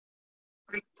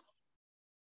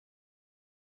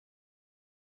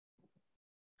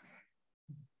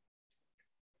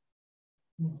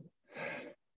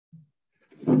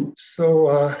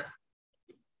So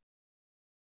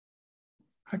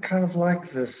I kind of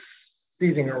like this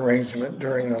seating arrangement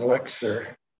during the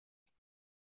lecture.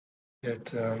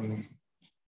 It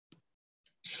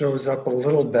shows up a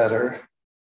little better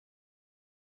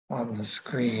on the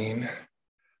screen,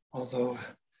 although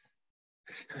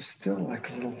there's still like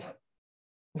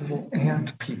little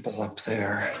ant people up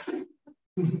there.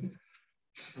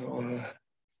 So,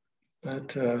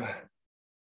 but I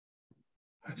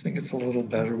think it's a little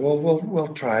better.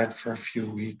 We'll try it for a few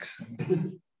weeks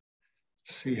and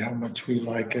see how much we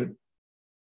like it.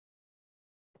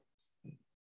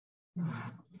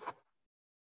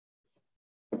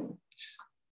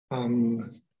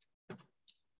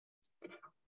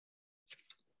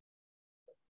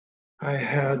 I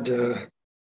had the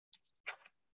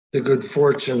good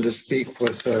fortune to speak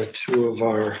with two of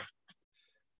our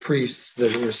priests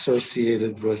that are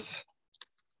associated with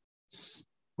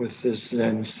this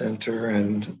Zen Center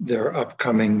and their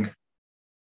upcoming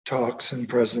talks and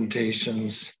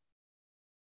presentations.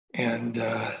 And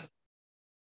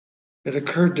it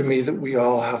occurred to me that we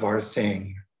all have our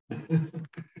thing.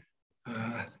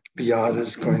 Beata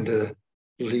is going to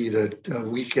lead a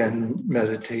weekend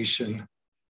meditation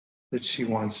that she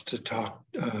wants to talk.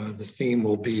 The theme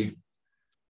will be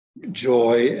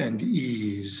joy and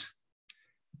ease.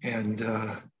 And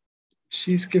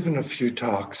she's given a few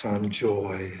talks on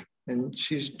joy, and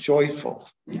she's joyful.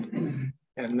 And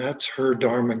that's her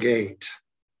Dharma gate.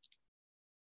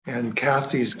 And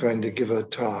Kathy's going to give a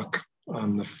talk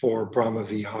on the 4 Brahma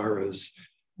Viharas,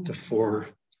 the 4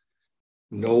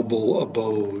 noble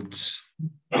abodes,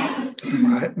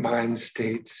 mind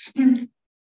states.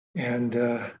 And,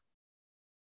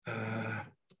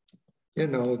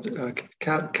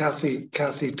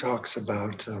 Kathy talks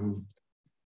about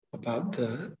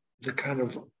the kind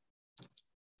of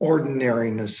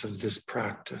ordinariness of this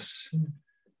practice,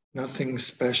 nothing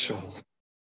special.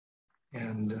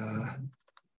 And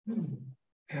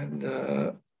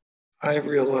I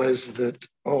realized that,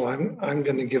 I'm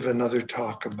going to give another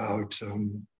talk about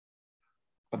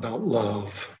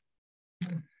love.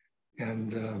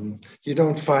 And you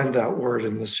don't find that word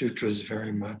in the sutras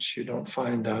very much. You don't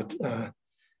find that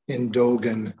in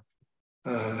Dogen.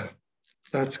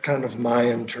 That's kind of my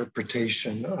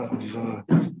interpretation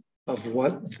of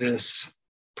what this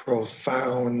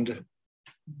profound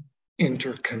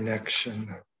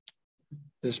interconnection,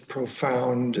 this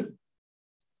profound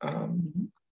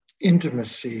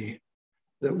intimacy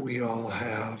that we all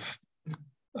have.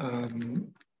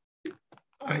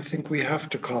 I think we have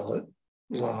to call it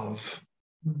love,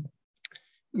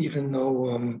 even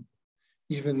though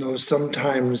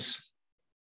sometimes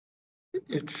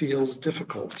it feels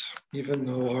difficult, even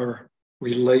though our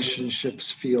relationships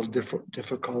feel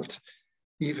difficult,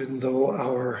 even though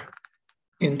our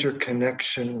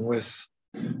interconnection with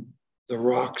the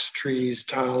rocks, trees,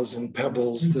 tiles, and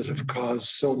pebbles that have caused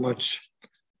so much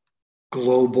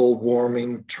global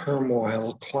warming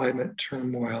turmoil, climate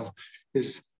turmoil,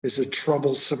 is a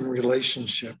troublesome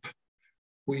relationship.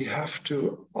 We have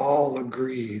to all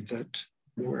agree that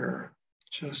we're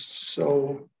just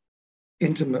so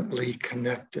intimately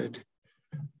connected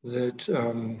that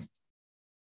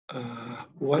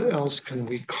what else can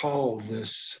we call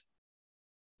this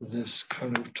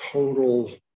kind of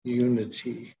total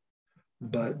unity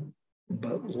but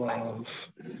love?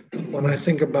 When I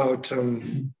think about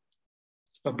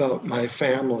my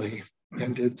family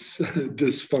and its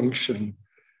dysfunction,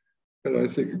 and I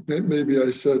think maybe I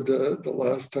said the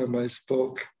last time I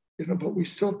spoke, but we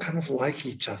still kind of like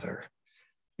each other.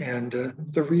 And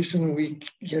the reason we,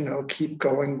 keep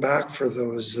going back for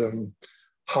those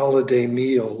holiday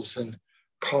meals and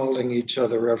calling each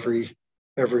other every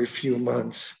few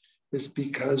months is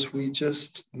because we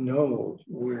just know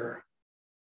we're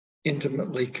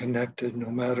intimately connected,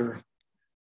 no matter,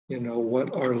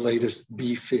 what our latest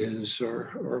beef is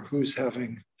or who's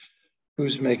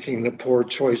making the poor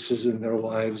choices in their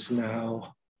lives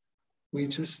now. We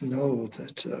just know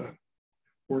that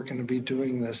we're going to be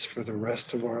doing this for the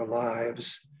rest of our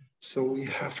lives. So we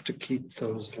have to keep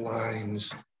those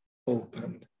lines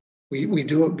open. We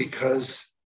do it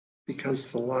because the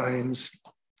lines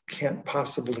can't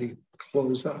possibly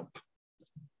close up.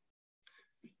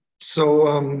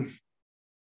 So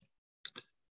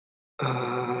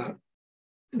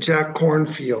Jack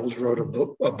Kornfield wrote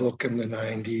a book in the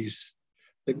 90s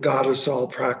that got us all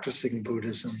practicing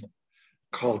Buddhism,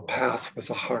 called Path with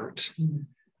a Heart.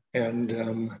 And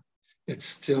it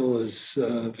still is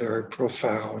very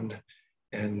profound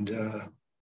and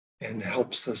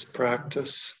helps us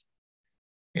practice.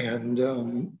 And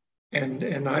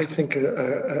I think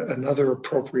another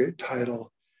appropriate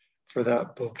title for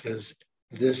that book is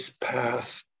This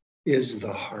Path is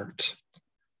the Heart.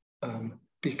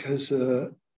 Because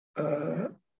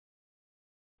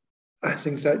I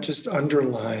think that just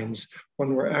underlines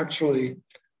when we're actually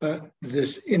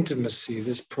this intimacy,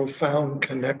 this profound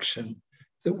connection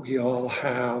that we all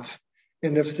have.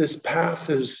 And if this path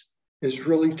is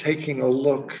really taking a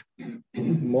look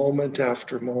moment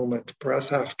after moment,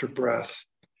 breath after breath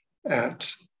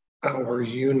at our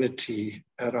unity,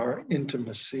 at our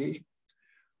intimacy,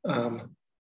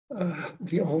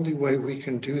 the only way we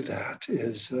can do that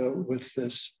is with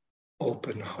this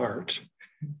open heart.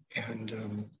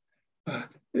 And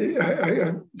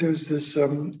there's this,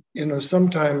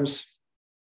 sometimes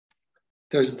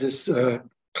there's this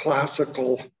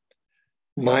classical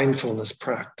mindfulness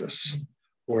practice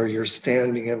where you're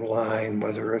standing in line,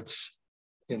 whether it's,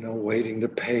 waiting to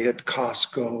pay at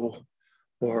Costco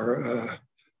or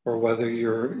whether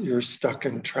you're stuck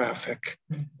in traffic,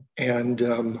 and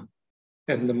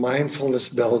the mindfulness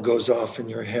bell goes off in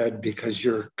your head because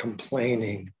you're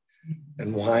complaining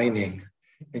and whining,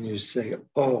 and you say,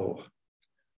 oh,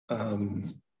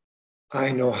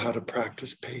 I know how to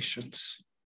practice patience.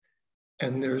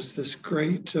 And there's this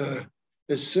great,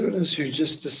 as soon as you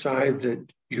just decide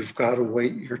that you've got to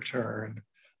wait your turn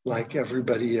like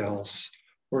everybody else,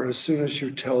 or as soon as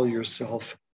you tell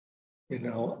yourself,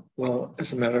 well,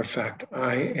 as a matter of fact,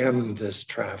 I am this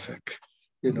traffic.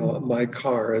 My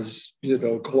car is,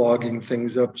 clogging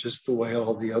things up just the way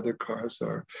all the other cars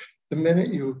are. The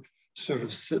minute you sort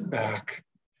of sit back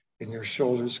and your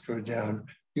shoulders go down,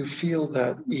 you feel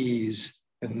that ease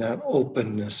and that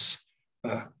openness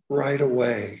right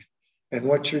away. And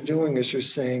what you're doing is you're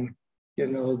saying,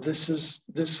 this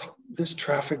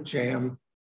traffic jam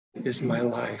is my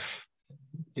life.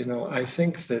 I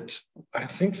think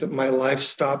that my life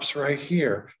stops right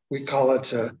here. We call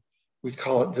it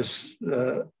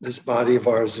this body of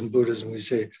ours in Buddhism. We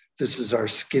say this is our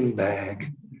skin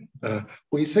bag.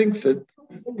 We think that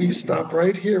we stop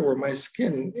right here where my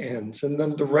skin ends, and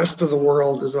then the rest of the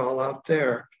world is all out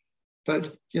there.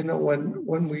 But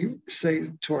when we say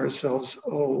to ourselves,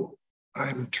 "Oh,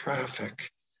 I'm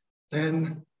traffic,"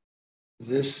 then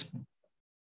this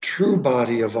true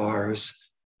body of ours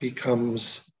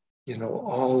becomes,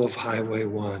 all of Highway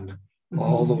 1,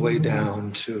 all the way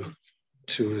down to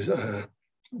the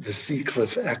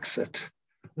Seacliff exit,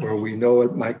 where we know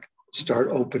it might start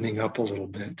opening up a little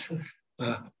bit.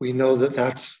 We know that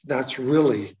that's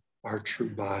really our true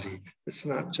body. It's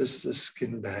not just the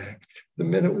skin bag. The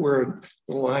minute we're in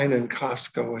the line in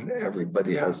Costco and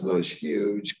everybody has those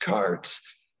huge carts,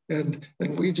 and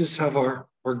we just have our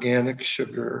organic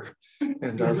sugar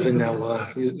and our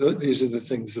vanilla. These are the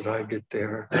things that I get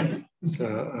there.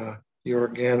 The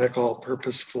organic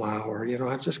all-purpose flour.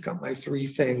 I've just got my 3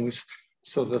 things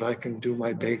so that I can do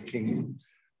my baking.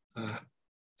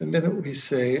 The minute we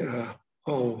say,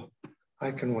 oh,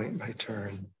 I can wait my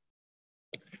turn,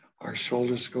 our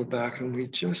shoulders go back and we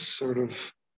just sort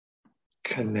of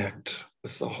connect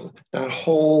with that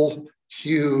whole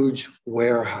huge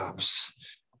warehouse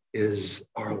is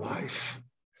our life.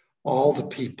 All the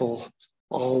people,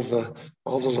 all the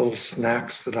little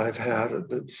snacks that I've had,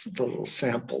 that's the little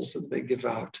samples that they give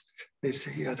out. They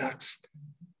say, yeah, that's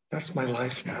my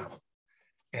life now.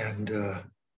 And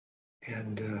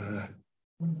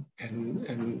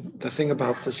the thing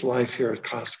about this life here at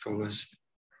Costco is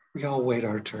we all wait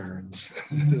our turns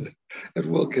and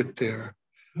we'll get there.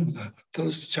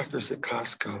 Those checkers at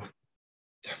Costco,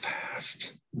 they're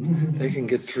fast. They can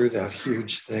get through that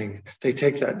huge thing. They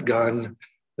take that gun,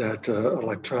 that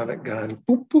electronic gun,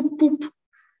 boop, boop, boop,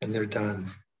 and they're done.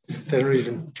 They don't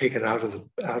even take it out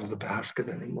of the basket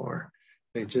anymore.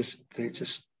 They just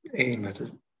aim at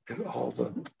all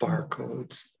the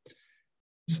barcodes.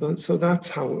 So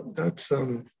that's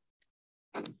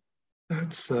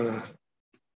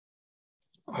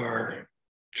our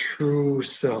true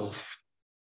self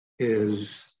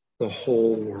is the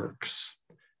whole works,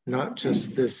 not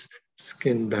just this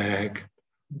skin bag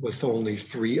with only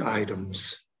 3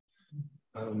 items.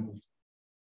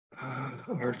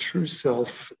 Our true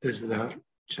self is that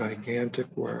gigantic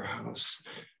warehouse,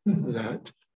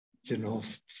 that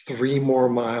 3 more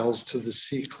miles to the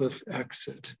Seacliff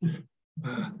exit.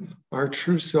 Our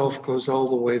true self goes all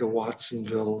the way to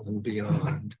Watsonville and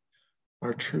beyond.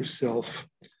 Our true self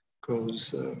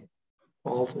goes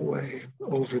all the way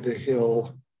over the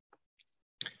hill,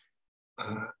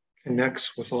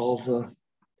 connects with all the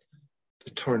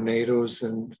tornadoes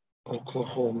in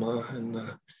Oklahoma and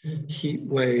the heat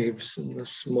waves and the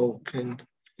smoke in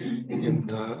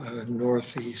the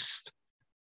Northeast.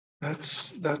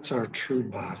 That's our true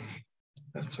body.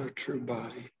 That's our true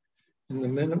body. And the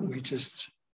minute we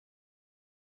just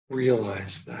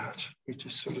realize that, we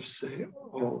just sort of say,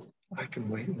 oh, I can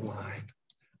wait in line.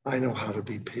 I know how to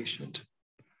be patient.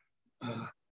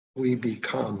 We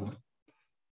become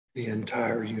the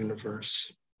entire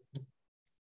universe,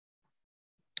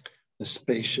 the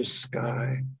spacious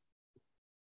sky.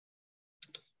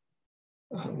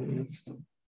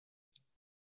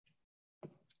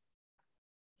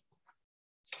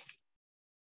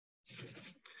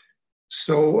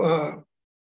 So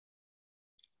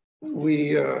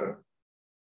we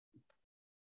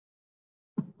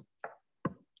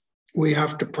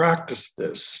have to practice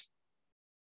this.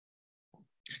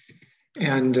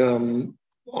 And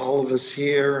all of us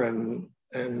here and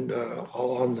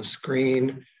all on the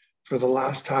screen, for the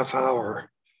last half hour,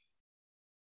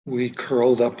 we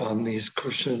curled up on these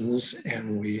cushions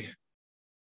and we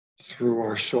threw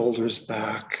our shoulders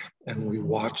back and we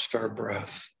watched our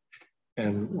breath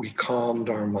and we calmed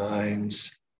our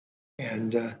minds.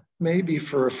 And maybe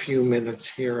for a few minutes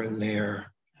here and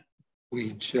there,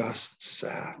 we just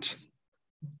sat.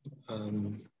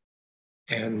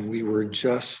 And we were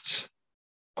just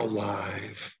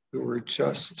alive. We were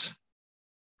just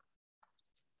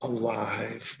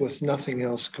alive with nothing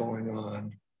else going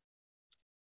on.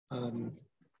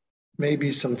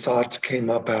 Maybe some thoughts came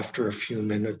up after a few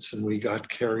minutes and we got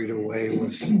carried away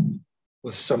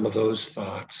with some of those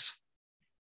thoughts.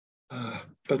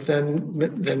 But then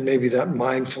maybe that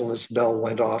mindfulness bell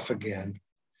went off again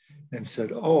and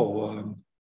said, oh,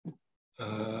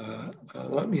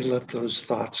 let me let those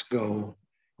thoughts go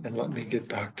and let me get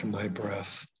back to my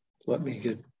breath. Let me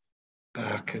get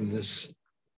back in this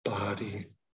body.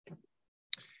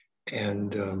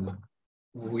 And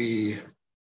we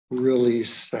really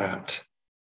sat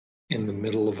in the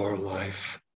middle of our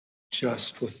life,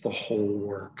 just with the whole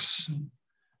works,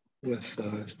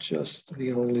 with just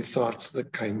the only thoughts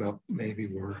that came up maybe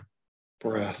were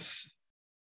breath,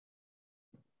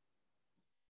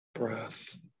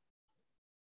 breath.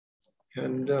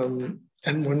 And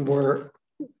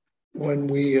when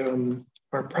we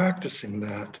are practicing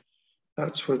that,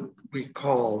 that's what we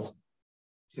call,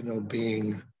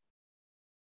 being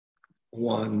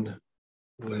one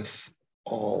with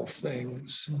all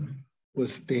things,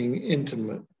 with being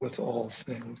intimate with all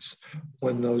things,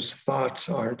 when those thoughts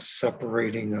aren't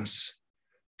separating us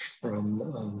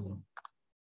from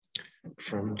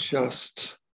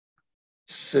just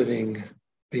sitting,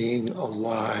 being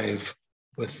alive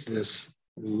with this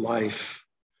life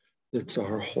that's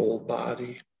our whole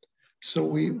body. So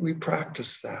we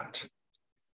practice that.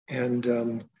 And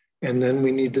then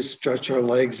we need to stretch our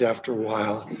legs after a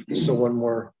while. So when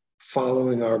we're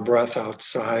following our breath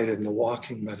outside in the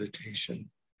walking meditation,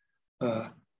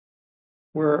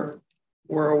 we're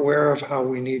aware of how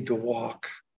we need to walk,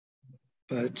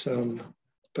 but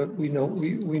we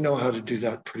know how to do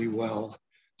that pretty well.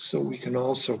 So we can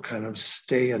also kind of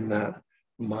stay in that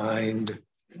mind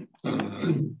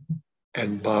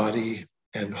and body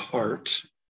and heart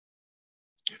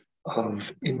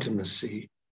of intimacy.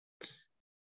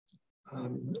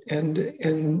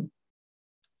 And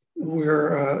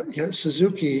we're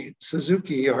Suzuki,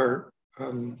 the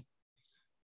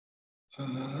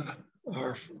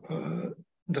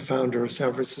founder of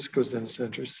San Francisco Zen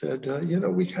Center, said,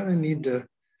 we kind of need to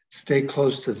stay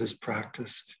close to this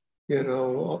practice.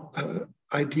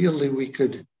 Ideally we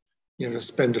could,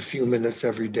 spend a few minutes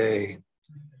every day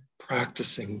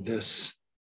practicing this,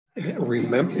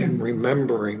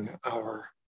 remembering our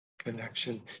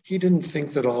connection. He didn't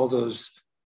think that all those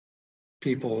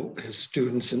people, his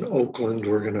students in Oakland,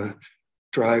 were going to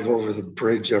drive over the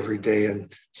bridge every day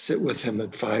and sit with him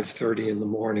at 5:30 in the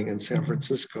morning in San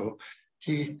Francisco.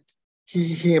 He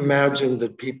imagined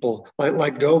that people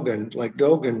like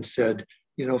Dogen said,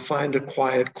 find a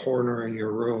quiet corner in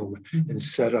your room and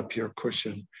set up your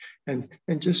cushion and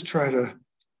just try to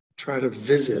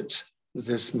visit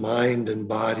this mind and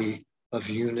body of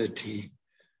unity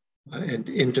and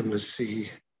intimacy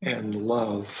and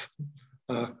love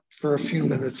for a few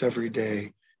minutes every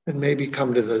day, and maybe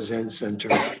come to the Zen Center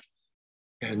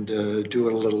and do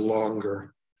it a little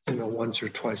longer, once or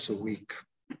twice a week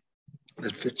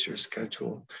that fits your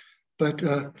schedule. But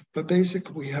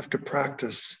basically we have to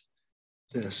practice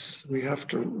this. We have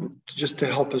to, just to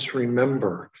help us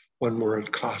remember when we're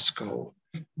at Costco,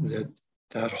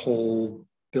 that whole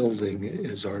building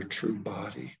is our true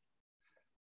body.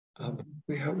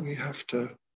 We have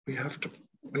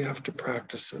to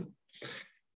practice it.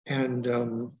 And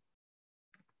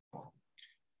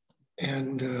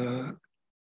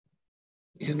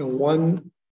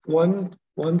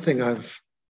one thing I've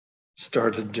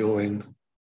started doing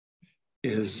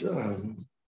is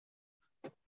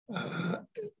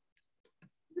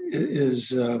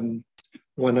is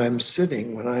when I'm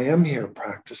sitting, when I am here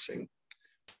practicing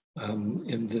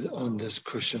on this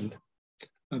cushion,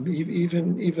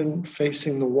 even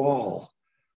facing the wall,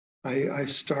 I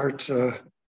start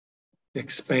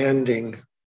expand.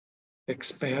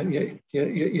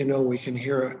 You know,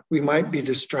 we might be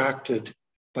distracted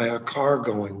by a car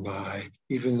going by,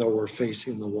 even though we're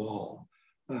facing the wall.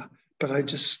 But I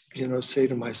just, say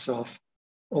to myself,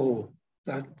 oh,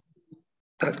 that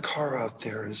car out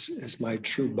there is my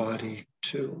true body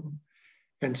too.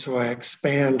 And so I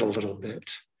expand a little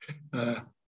bit.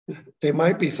 They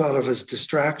might be thought of as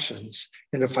distractions.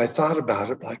 And if I thought about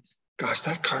it, like, gosh,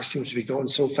 that car seems to be going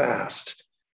so fast.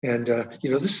 And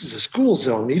this is a school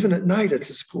zone. Even at night, it's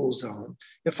a school zone.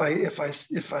 If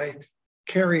I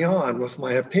carry on with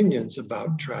my opinions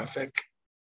about traffic,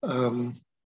 I'm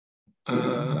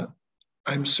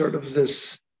sort of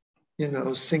this,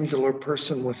 singular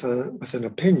person with an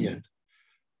opinion.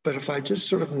 But if I just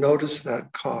sort of notice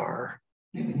that car,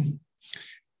 and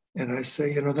I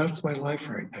say, that's my life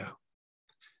right now.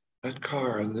 That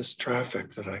car and this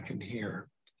traffic that I can hear,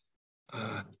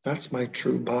 that's my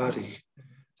true body.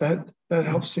 That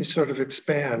helps me sort of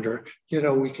expand. Or,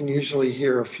 we can usually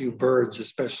hear a few birds,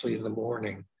 especially in the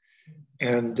morning.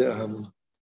 And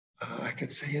I can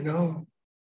say,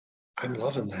 I'm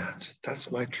loving that. That's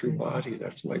my true body.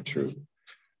 That's my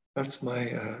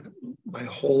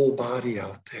whole body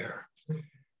out there.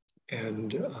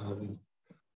 And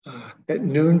at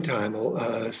noontime,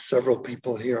 several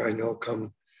people here I know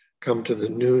come to the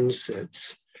noon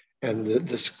sits, and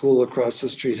the school across the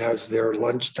street has their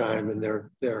lunchtime and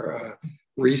their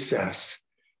recess.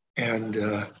 And,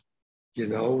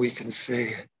 we can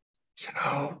say,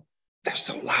 they're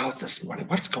so loud this morning.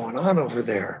 What's going on over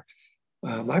there?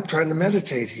 I'm trying to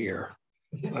meditate here.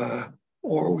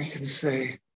 Or we can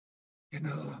say,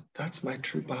 that's my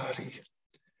true body.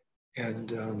 And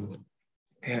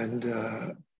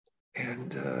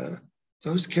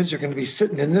those kids are going to be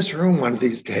sitting in this room one of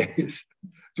these days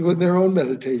doing their own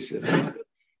meditation.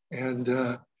 And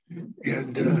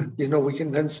we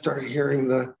can then start hearing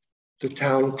the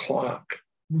town clock.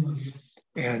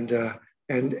 And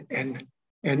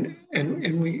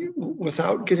we,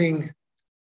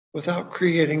 without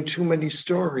creating too many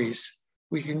stories,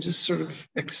 we can just sort of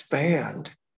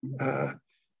expand,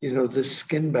 this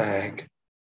skin bag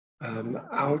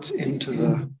out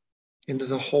into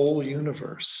the whole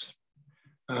universe,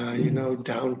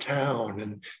 downtown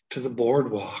and to the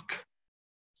boardwalk,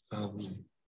 and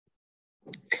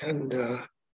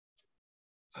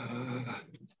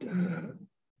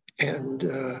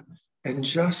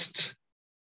just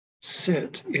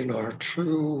sit in our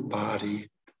true body,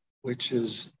 which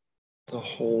is the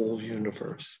whole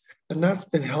universe. And that's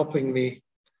been helping me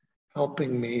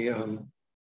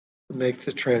make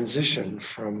the transition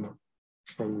from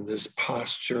this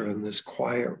posture and this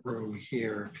quiet room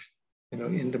here,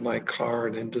 into my car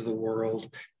and into the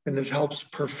world. And it helps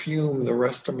perfume the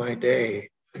rest of my day.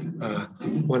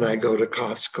 When I go to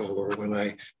Costco or when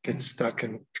I get stuck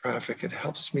in traffic, it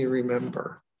helps me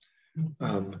remember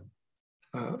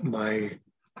my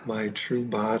true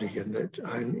body, and that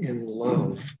I'm in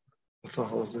love with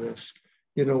all of this.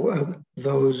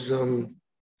 Those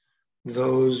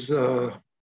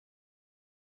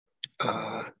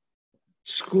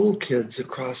school kids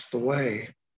across the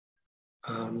way,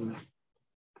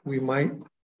 we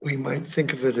might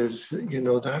think of it as,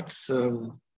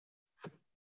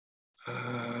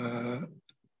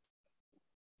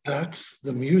 that's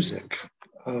the music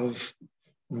of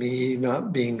me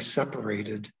not being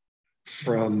separated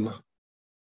from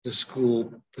the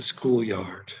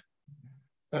schoolyard.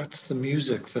 That's the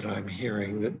music that I'm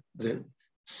hearing that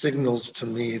signals to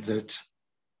me that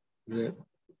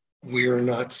we are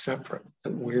not separate,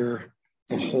 that we're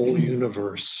the whole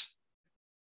universe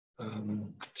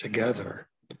together.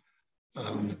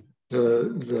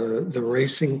 The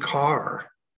racing car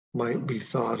might be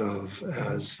thought of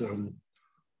as,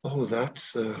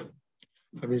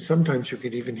 sometimes you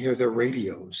could even hear their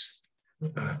radios.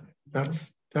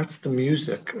 That's the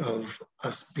music of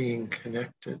us being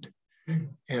connected.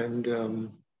 And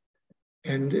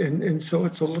so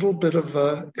it's a little bit of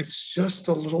it's just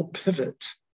a little pivot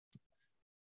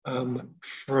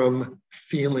from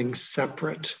feeling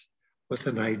separate with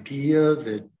an idea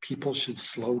that people should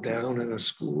slow down in a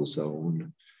school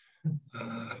zone.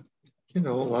 A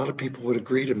lot of people would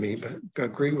agree with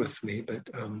me, but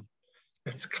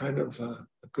it's kind of a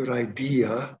good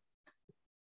idea,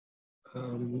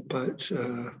 but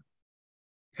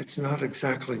it's not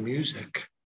exactly music.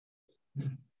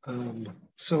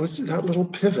 So it's that little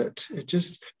pivot. It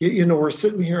just, we're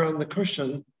sitting here on the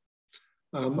cushion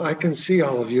I can see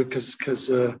all of you because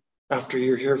after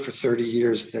you're here for 30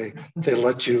 years, they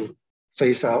let you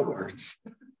face outwards.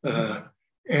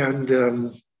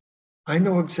 And I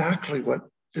know exactly what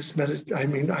this I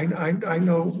mean, I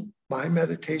know my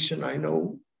meditation. I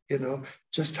know,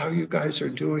 just how you guys are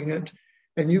doing it.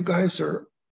 And you guys are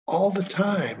all the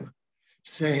time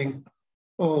saying,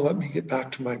 oh, let me get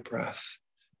back to my breath.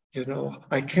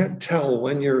 I can't tell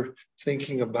when you're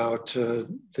thinking about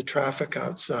the traffic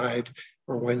outside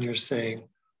or when you're saying,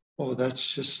 oh,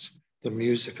 that's just the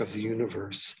music of the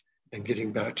universe and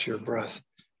getting back to your breath.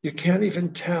 You can't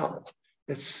even tell.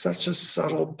 It's such a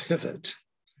subtle pivot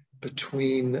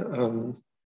between the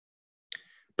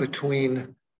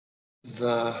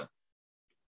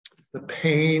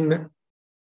pain,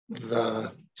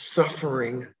 the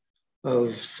suffering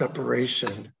of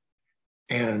separation,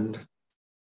 and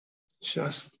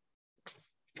just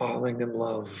falling in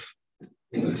love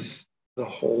with the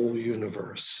whole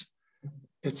universe.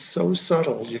 It's so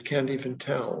subtle, you can't even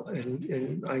tell.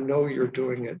 And I know you're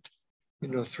doing it,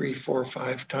 3, 4,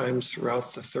 5 times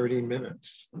throughout the 30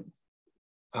 minutes.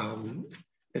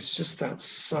 It's just that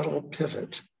subtle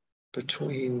pivot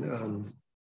between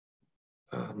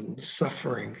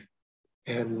suffering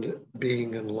and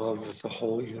being in love with the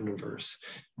whole universe.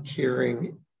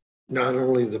 Hearing not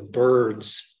only the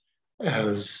birds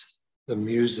as the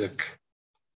music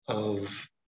of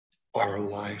our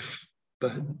life,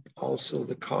 but also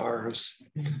the cars,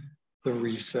 the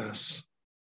recess,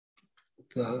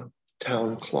 the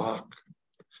town clock,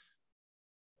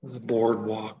 the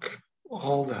boardwalk,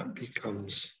 all that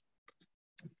becomes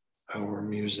our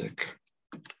music.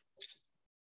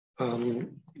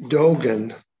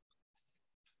 Dogen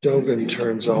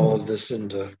turns all of this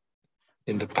into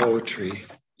poetry.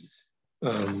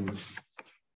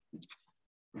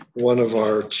 One of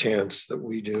our chants that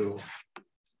we do,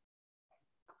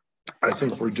 I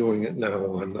think we're doing it now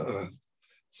on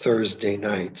Thursday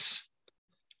nights,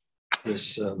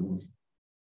 this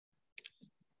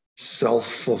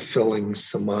self-fulfilling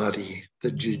samadhi, the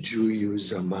Jujuyu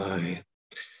Zamai.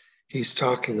 He's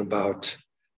talking about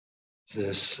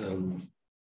this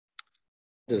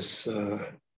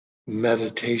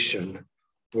meditation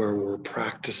where we're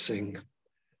practicing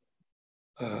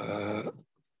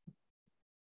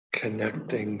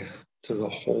connecting to the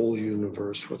whole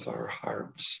universe with our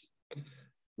hearts,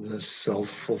 the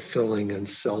self-fulfilling and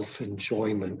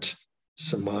self-enjoyment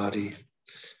samadhi.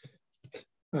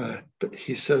 But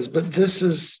he says, but this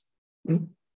isn't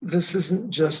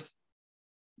just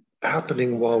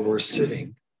happening while we're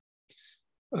sitting.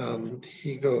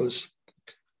 He goes,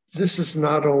 this is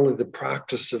not only the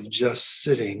practice of just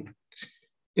sitting,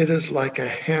 it is like a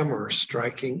hammer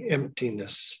striking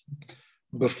emptiness.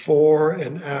 Before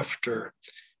and after,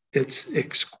 its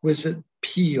exquisite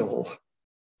peal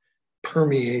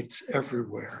permeates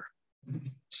everywhere.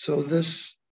 So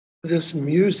this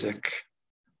music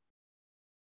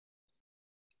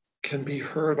can be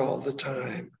heard all the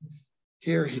time.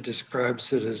 Here he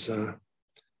describes it as the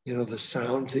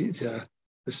sound, the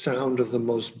sound of the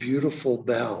most beautiful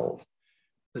bell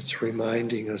that's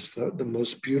reminding us, the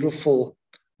most beautiful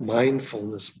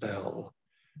mindfulness bell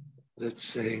that's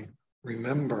saying,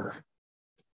 remember,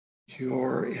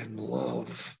 you're in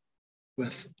love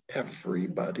with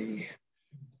everybody.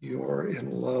 You're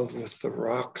in love with the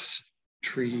rocks,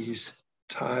 trees,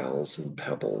 tiles, and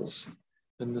pebbles,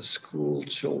 and the school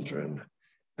children,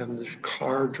 and the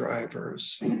car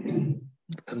drivers, and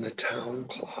the town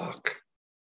clock.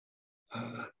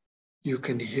 You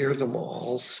can hear them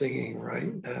all singing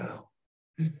right now.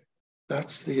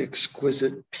 That's the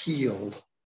exquisite peal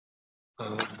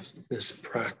of this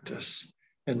practice.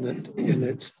 And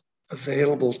it's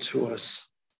available to us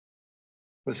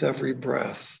with every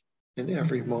breath in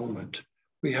every moment.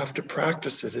 We have to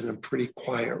practice it in a pretty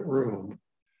quiet room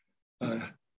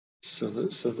so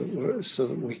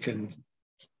that we can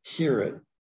hear it,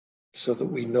 so that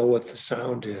we know what the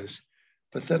sound is.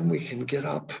 But then we can get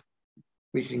up,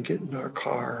 we can get in our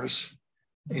cars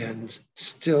and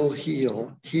still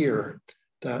hear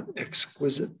that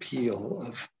exquisite peal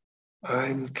of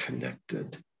I'm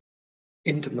connected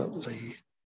intimately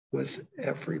with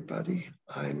everybody.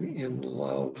 I'm in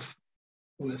love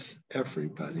with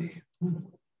everybody.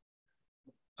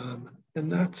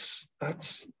 And that's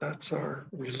our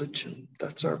religion.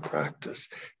 That's our practice.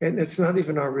 And it's not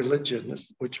even our religion,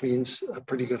 which means a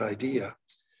pretty good idea.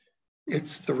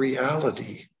 It's the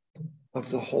reality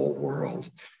of the whole world.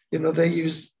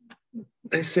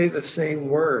 They say the same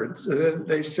words.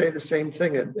 They say the same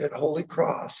thing at Holy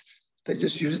Cross. They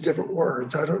just use different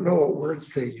words. I don't know what words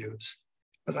they use,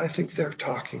 but I think they're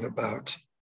talking about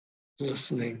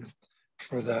listening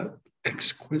for that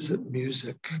exquisite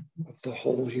music of the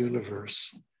whole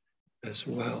universe as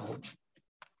well.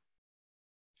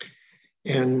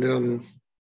 And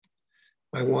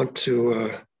I want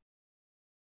to,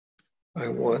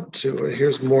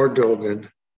 here's more Dogen,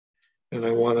 and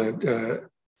I want to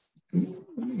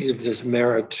give this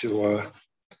merit to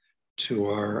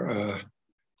our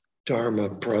Dharma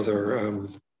brother,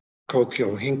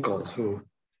 Kokyo Hinkle, who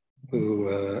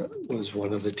was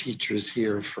one of the teachers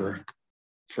here for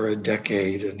a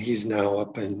decade, and he's now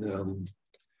up in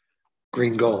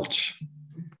Green Gulch.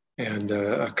 And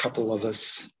a couple of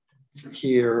us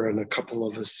here and a couple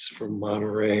of us from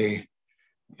Monterey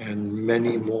and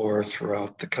many more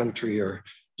throughout the country are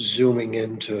zooming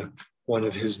into one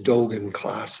of his Dogen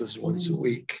classes once a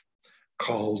week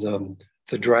called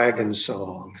The Dragon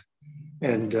Song.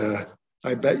 And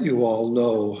I bet you all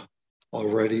know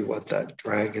already what that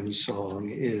dragon song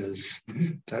is.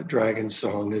 That dragon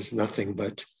song is nothing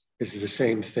but, is the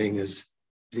same thing as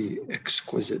the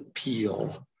exquisite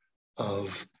peal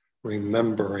of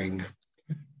remembering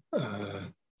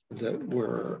that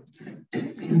we're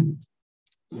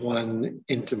one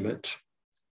intimate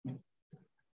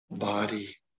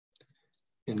body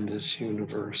in this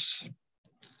universe,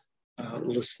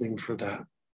 listening for that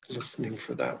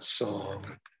song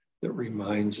that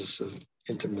reminds us of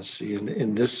intimacy. And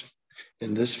in this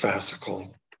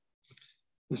fascicle,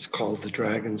 it's called The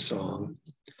Dragon Song.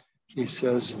 He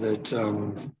says that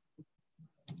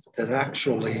that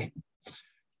actually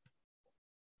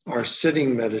our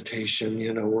sitting meditation,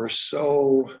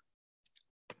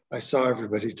 I saw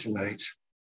everybody tonight.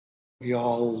 We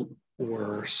all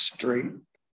were straight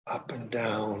up and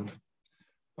down.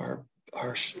 Our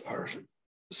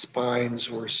spines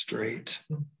were straight.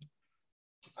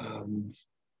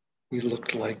 We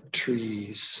looked like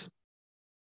trees.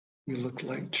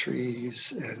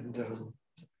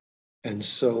 And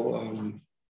so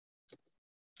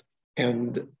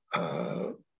in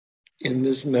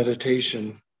this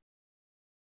meditation,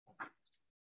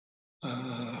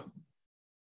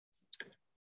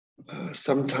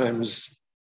 sometimes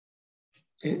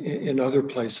in other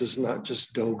places, not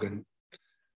just Dogen,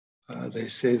 they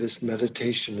say this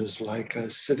meditation is like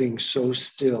sitting so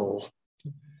still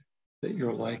that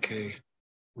you're like a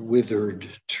withered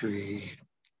tree,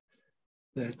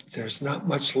 that there's not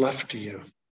much left of you.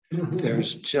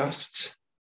 There's just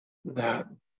that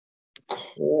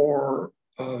core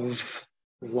of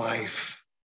life.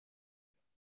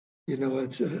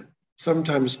 It's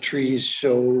sometimes trees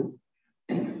show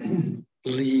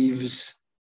leaves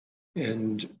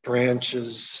and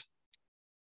branches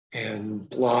and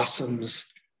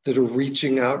blossoms that are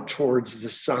reaching out towards the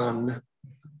sun,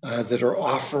 that are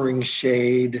offering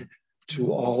shade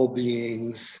to all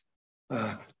beings.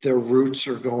 Their roots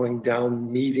are going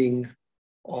down, meeting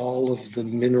all of the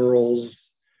minerals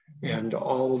and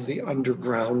all of the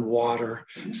underground water.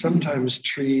 Sometimes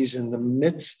trees, in the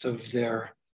midst of the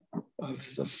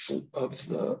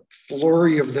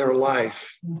flurry of their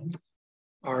life,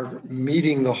 are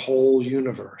meeting the whole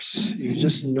universe. You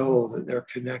just know that they're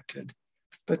connected.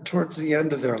 But towards the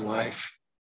end of their life,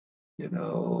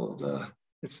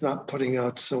 it's not putting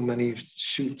out so many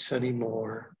shoots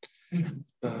anymore.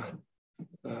 The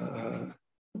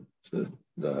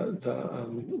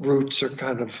roots are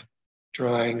kind of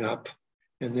drying up,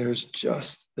 and there's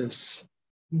just this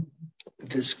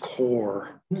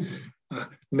core.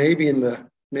 Maybe in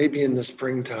the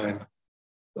springtime,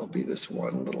 there'll be this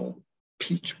one little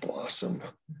peach blossom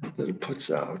that it puts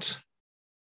out,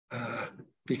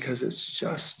 because it's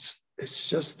just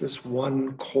this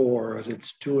one core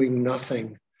that's doing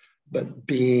nothing but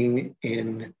being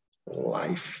in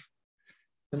life.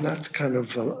 And that's kind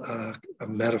of a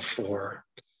metaphor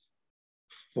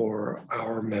for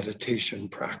our meditation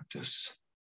practice.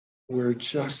 We're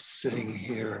just sitting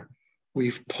here.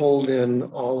 We've pulled in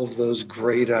all of those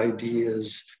great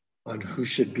ideas on who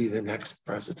should be the next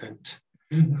president,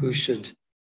 who should,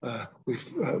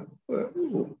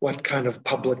 what kind of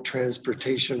public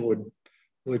transportation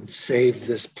would save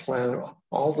this planet.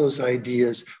 All those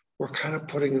ideas, we're kind of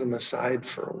putting them aside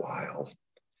for a while.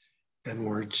 And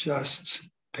we're just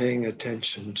paying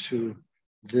attention to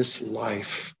this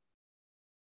life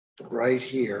right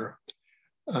here,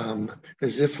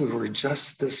 as if we were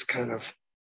just this kind of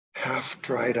half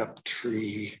dried up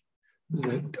tree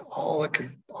that all it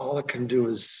can do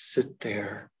is sit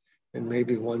there, and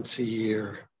maybe once a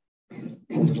year a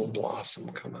little blossom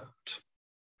come out.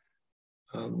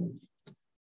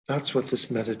 That's what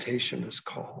this meditation is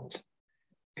called.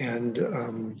 And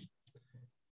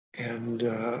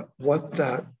what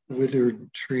that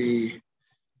withered tree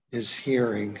is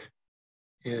hearing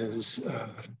is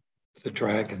the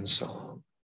dragon song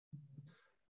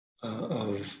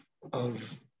of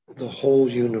the whole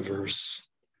universe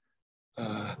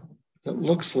that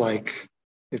looks like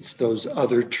it's those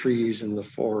other trees in the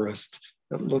forest.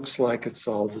 It looks like it's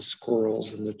all the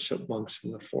squirrels and the chipmunks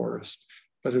in the forest,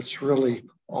 but it's really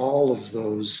all of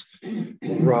those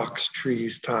rocks,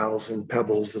 trees, tiles, and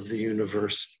pebbles of the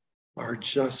universe are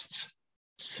just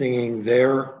singing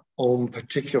their own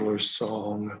particular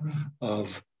song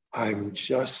of I'm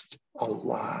just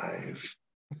alive.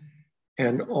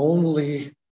 And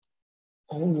only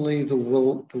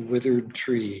the withered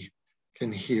tree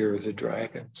can hear the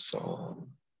dragon song.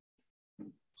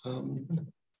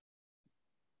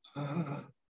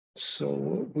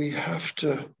 So we have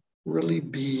to really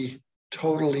be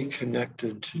totally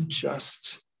connected to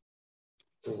just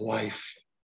life.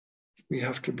 We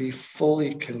have to be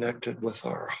fully connected with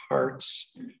our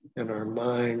hearts and our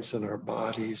minds and our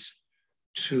bodies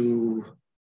to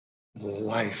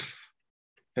life.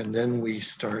 And then we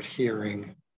start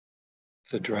hearing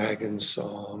the dragon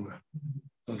song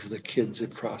of the kids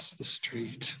across the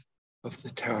street, of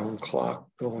the town clock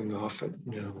going off at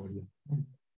noon.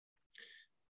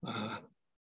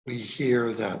 We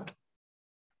hear that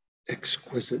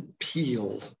exquisite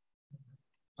peal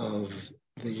of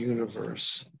the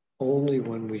universe only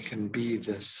when we can be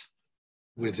this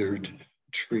withered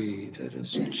tree that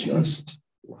is just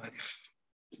life.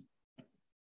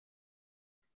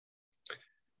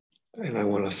 And I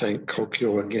want to thank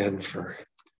Kokyo again for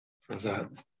that,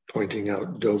 pointing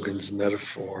out Dogen's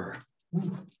metaphor.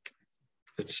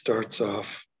 It starts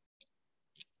off,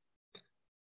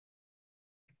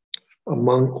 a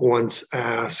monk once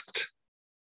asked,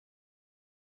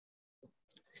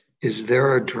 is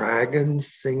there a dragon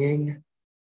singing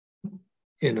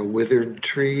in a withered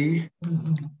tree?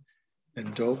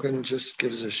 And Dogen just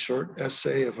gives a short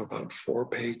essay of about 4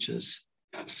 pages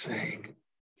saying,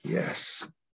 yes,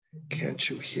 can't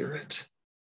you hear it?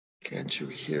 Can't you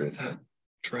hear that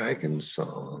dragon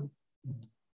song?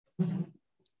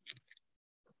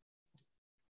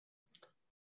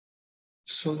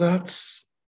 So that's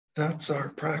our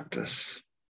practice.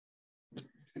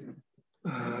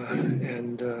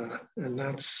 And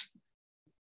that's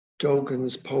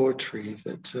Dogen's poetry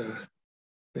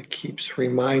that keeps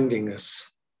reminding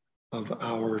us of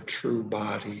our true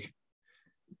body.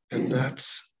 And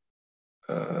that's,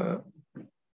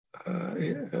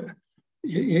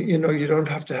 you know, you don't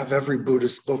have to have every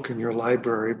Buddhist book in your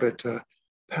library, but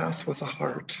Path with a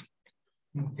Heart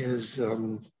is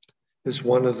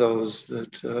one of those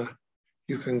that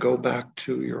you can go back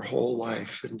to your whole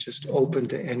life and just open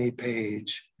to any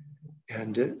page.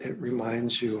 And it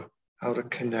reminds you how to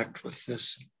connect with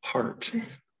this heart,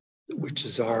 which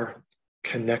is our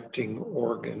connecting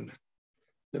organ.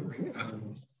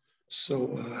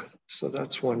 So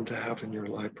that's one to have in your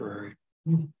library.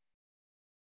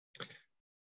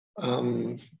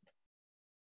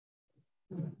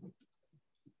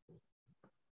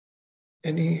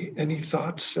 Any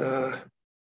thoughts?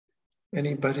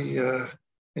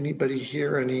 Anybody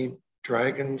hear any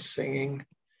dragons singing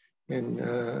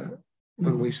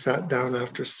when we sat down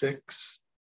after 6?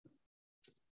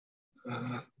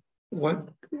 What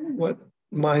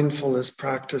mindfulness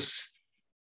practice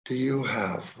do you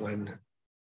have when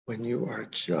you are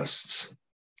just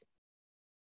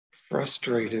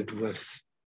frustrated with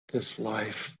this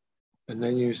life, and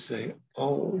then you say,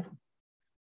 oh,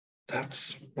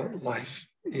 that's what life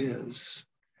is,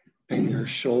 and your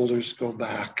shoulders go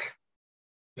back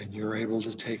and you're able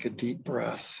to take a deep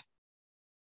breath,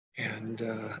 and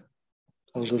a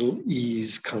little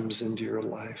ease comes into your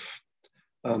life.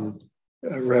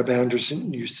 Reb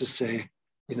Anderson used to say,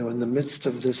 you know, in the midst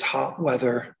of this hot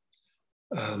weather,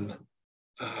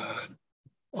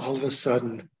 all of a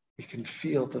sudden you can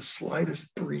feel the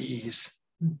slightest breeze,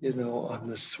 you know, on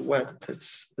the sweat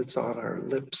that's on our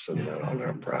lips and on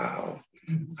our brow.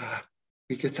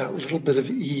 We get that little bit of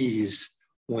ease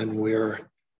when we're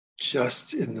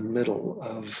just in the middle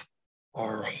of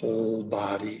our whole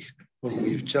body, when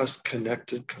we've just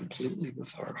connected completely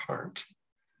with our heart.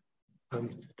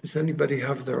 Does anybody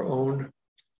have their own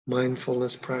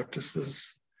mindfulness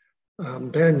practices?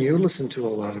 Ben, you listen to a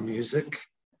lot of music.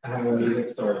 I have a music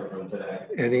story from today.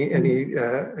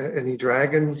 Any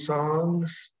dragon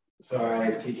songs? So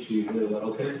I teach usually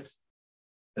little kids.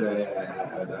 Today I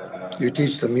had you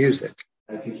teach them music?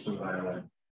 I teach them violin.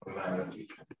 I'm a violin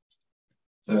teacher.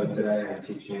 So today I'm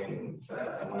teaching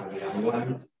one of the young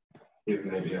ones. He's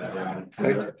maybe around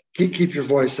 10. Keep your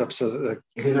voice up so that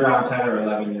he's around 10 or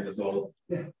 11 years old.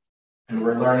 Yeah. And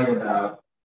we're learning about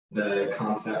the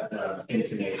concept of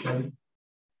intonation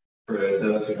for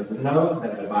those who doesn't know,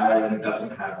 that a violin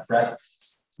doesn't have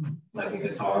frets like a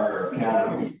guitar or a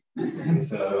piano. And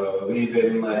so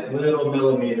even like little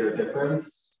millimeter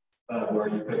difference of where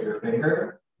you put your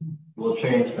finger will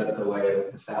change the way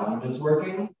that the sound is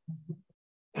working.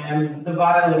 And the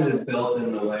violin is built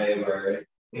in the way where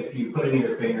if you put in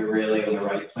your finger really in the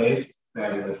right place,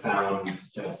 then the sound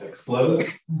just explodes.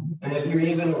 And if you're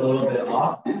even a little bit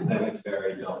off, then it's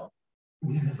very dull.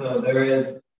 So there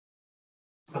is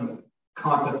some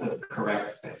concept of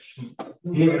correct pitch.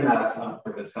 Even that's up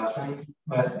for discussion,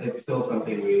 but it's still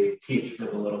something we teach for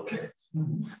the little kids.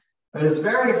 But it's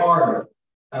very hard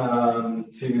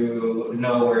to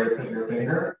know where to put your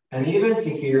finger and even to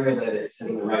hear that it's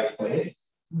in the right place.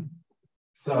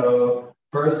 So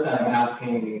first I'm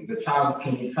asking the child,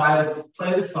 can you try to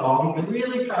play the song and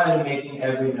really try to making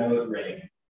every note ring?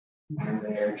 And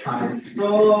they're trying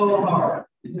so hard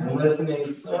and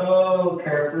listening so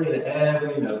carefully to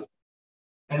every note.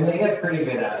 And they get pretty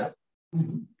good at it.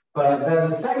 But then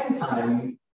the second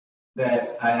time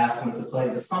that I ask them to play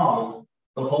the song,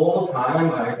 the whole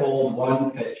time I hold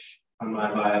one pitch on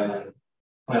my violin,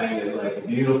 playing it like a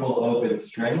beautiful open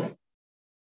string.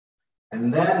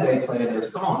 And then they play their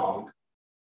song.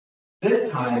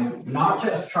 This time, not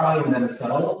just trying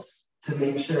themselves to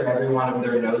make sure every one of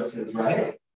their notes is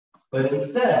right, but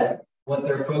instead, what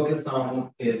they're focused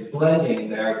on is blending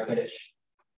their pitch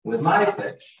with my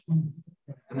pitch.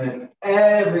 And then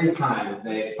every time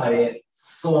they play it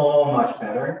so much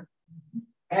better,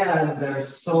 and they're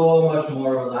so much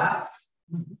more relaxed.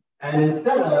 And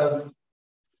instead of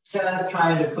just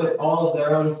trying to put all of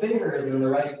their own fingers in the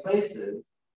right places,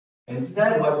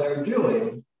 instead what they're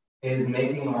doing is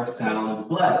making our sounds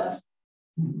blend.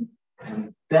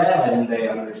 And then they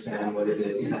understand what it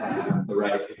is to have the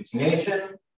right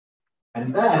intonation.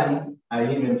 And then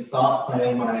I even stop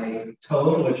playing my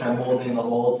tone, which I'm holding the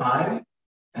whole time,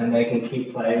 and they can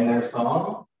keep playing their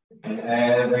song, and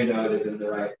every note is in the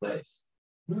right place.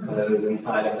 Because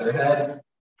inside of their head,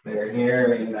 they're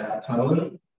hearing that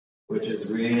tone, which is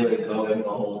really going the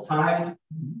whole time.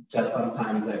 Just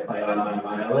sometimes I play on my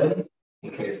violin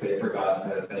in case they forgot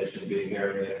that they should be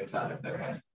hearing it inside of their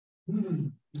head.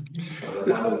 So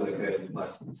that was a good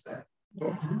lesson there.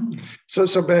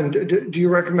 So Ben, do you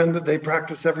recommend that they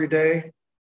practice every day?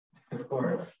 Of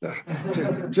course.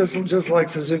 just like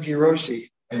Suzuki Roshi.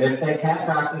 And if they can't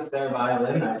practice their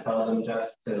violin, I tell them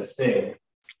just to sing.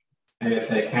 And if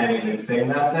they can't even sing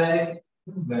that day,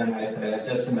 then I say,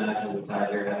 just imagine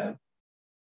inside your head.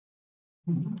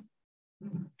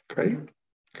 Great.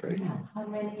 How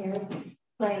many are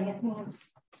playing at once?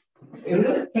 In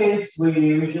this case, we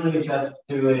usually just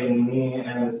doing me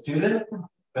and the student,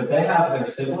 but they have their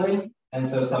sibling, and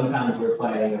so sometimes we're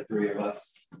playing the three of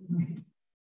us.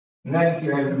 Next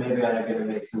year, maybe I'm going to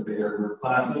make some bigger group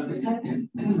classes,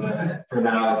 but for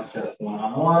now, it's just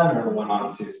one-on-one or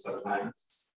one-on-two sometimes.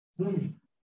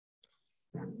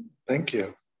 Thank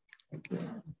you.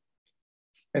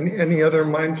 Any other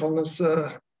mindfulness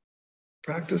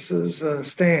practices,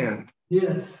 Stan?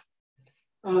 Yes.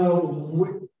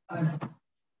 I'm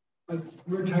a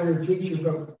retired teacher,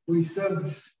 but we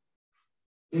subbed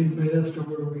in Bethesda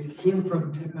where we came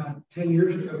from 10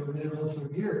 years ago, and then also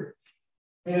here.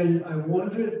 And I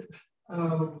wanted,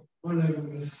 when I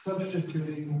was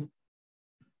substituting,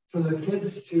 for the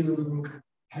kids to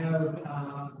have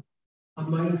a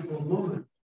mindful moment.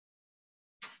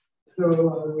 So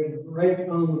I would write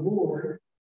on the board,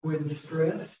 when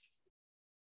stressed,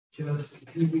 just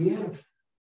PBS.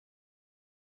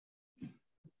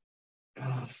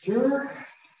 Stir,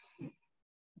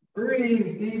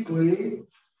 breathe deeply,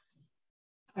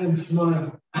 and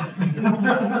smile.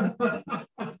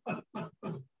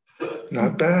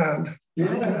 Not bad.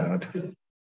 Yeah. Not bad.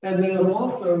 And then I'm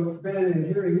also, Ben, in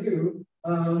hearing you,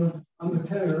 I'm a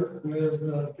tenor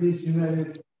with Peace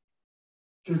United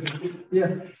Church.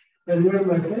 Yeah. And one of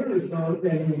my favorite songs,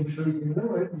 and I'm sure you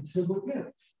know it, is Simple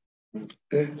Gifts.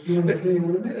 You want to sing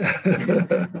with me?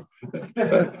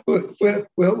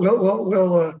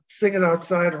 We'll sing it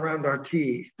outside around our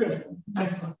tea.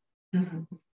 Excellent.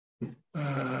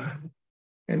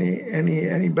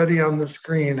 Anybody on the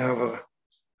screen have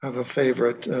a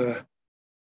favorite?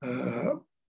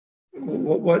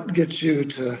 What gets you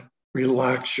to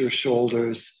relax your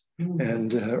shoulders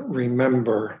and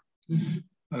remember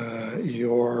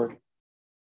your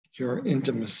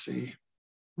intimacy?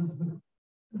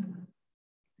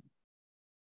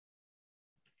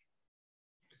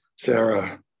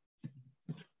 Sarah.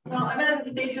 Well, I'm at a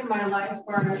stage in my life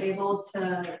where I'm able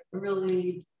to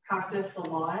really practice a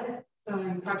lot. So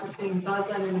I'm practicing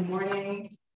zazen in the morning,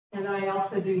 And then I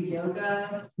also do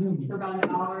yoga for about an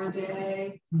hour a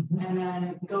day, and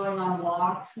then going on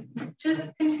walks, just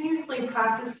continuously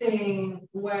practicing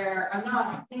where I'm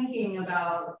not thinking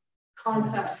about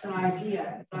concepts and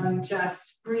ideas. I'm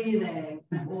just breathing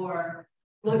or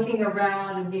looking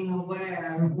around and being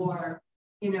aware, or,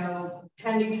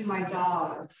 tending to my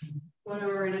dogs,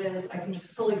 whatever it is, I can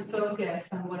just fully focus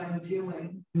on what I'm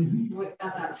doing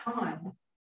at that time.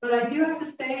 But I do have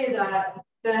to say that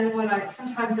then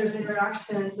sometimes there's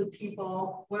interactions with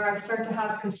people where I start to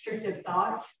have constricted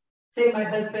thoughts. Say my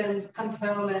husband comes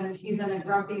home and he's in a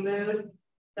grumpy mood,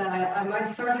 that I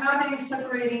might start having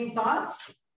separating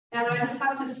thoughts. And I just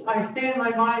have to, I stay in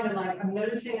my mind and I'm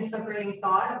noticing a separating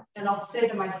thought, and I'll say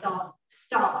to myself,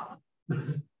 stop.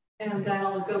 And then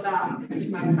I'll go back to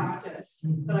my practice.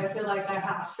 But I feel like I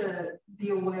have to be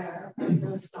aware of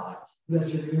those thoughts.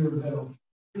 That's your inner battle.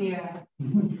 Yeah.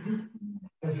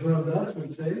 As Rob Bass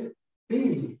would say,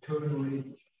 be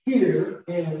totally here,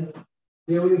 and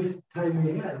the only time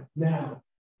we have now,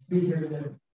 be here now.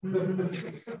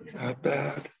 Not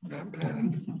bad, not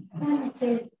bad. I would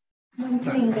say one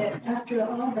thing that after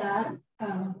all that,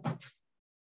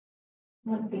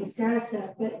 one thing Sarah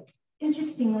said, but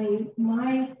interestingly,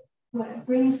 what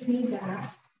brings me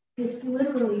back is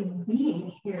literally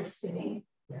being here sitting.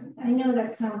 I know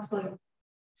that sounds like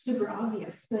super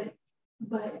obvious, but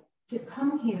to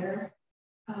come here,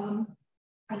 I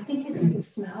think it's the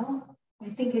smell. I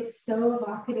think it's so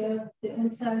evocative, the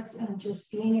incense and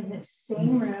just being in the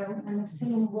same room and the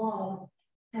same wall.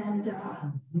 And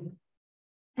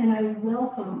I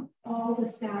welcome all the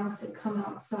sounds that come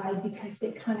outside because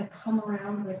they kind of come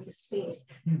around with the space.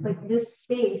 Like this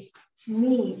space, to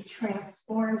me,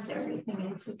 transforms everything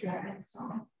into dragon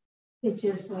song. It's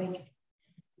just like,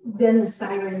 then the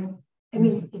siren,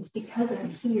 it's because I'm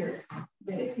here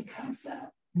that it becomes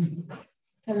that. And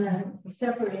then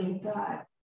separating that,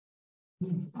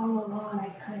 all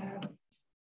along,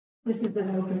 this is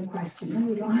an open question, and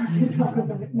we don't have to talk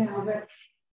about it now, but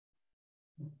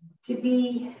to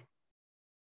be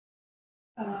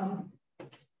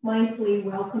mindfully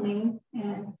welcoming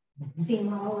and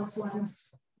seeing all as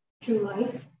one's true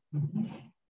life.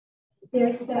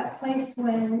 There's that place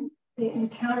when the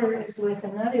encounter is with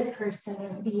another person or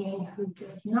being who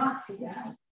does not see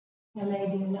that, and they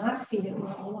do not see that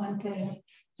we're all one thing.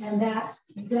 And that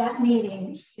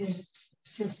meeting is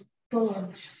just full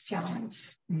of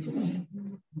challenge to me.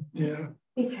 Yeah.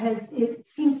 Because it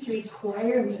seems to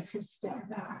require me to step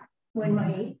back when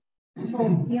my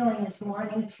whole feeling is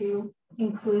wanting to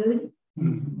include,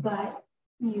 but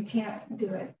you can't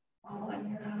do it all on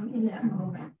your own in that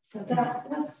moment. So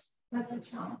that's a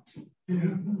challenge.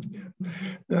 Yeah.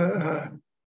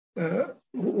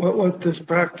 What this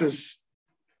practice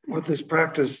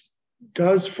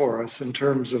does for us in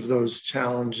terms of those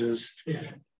challenges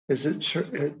is it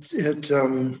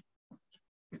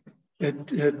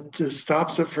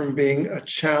stops it from being a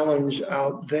challenge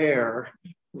out there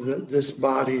that this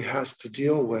body has to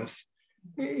deal with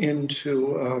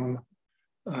into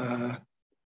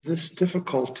this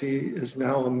difficulty is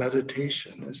now a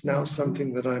meditation, is now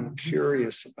something that I'm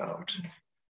curious about,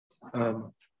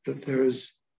 that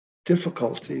there's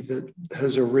difficulty that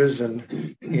has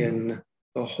arisen in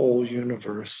the whole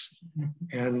universe,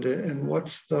 and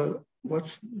what's the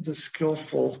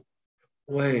skillful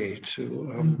way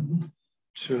to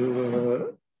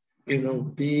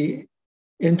be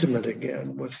intimate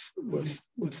again with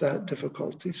that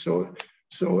difficulty. So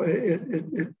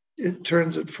it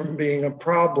turns it from being a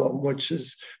problem, which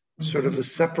is sort of a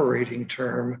separating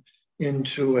term,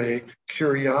 into a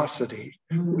curiosity,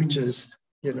 which is,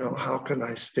 how can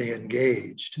I stay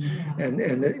engaged?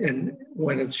 And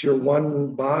when it's your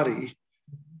one body,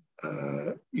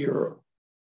 you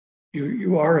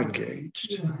are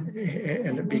engaged,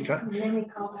 and it becomes. And then we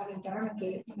call that a Dharma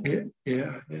gate.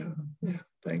 Yeah.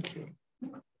 Thank you.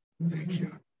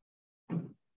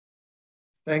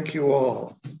 Thank you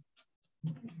all.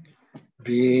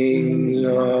 Beings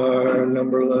are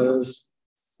numberless.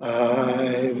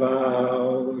 I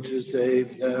vow to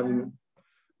save them.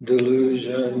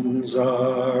 Delusions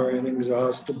are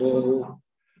inexhaustible.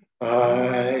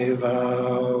 I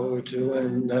vow to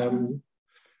end them.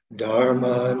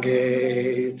 Dharma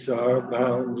gates are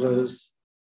boundless.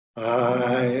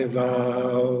 I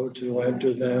vow to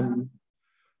enter them.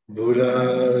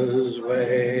 Buddha's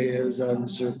way is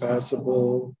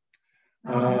unsurpassable.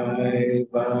 I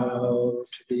vow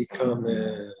to become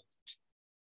it.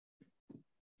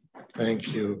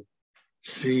 Thank you.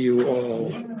 See you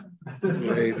all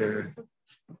later.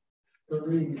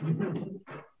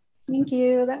 Thank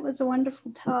you. That was a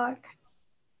wonderful talk.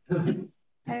 I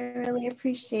really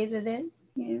appreciated it.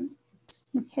 you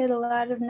hit a lot of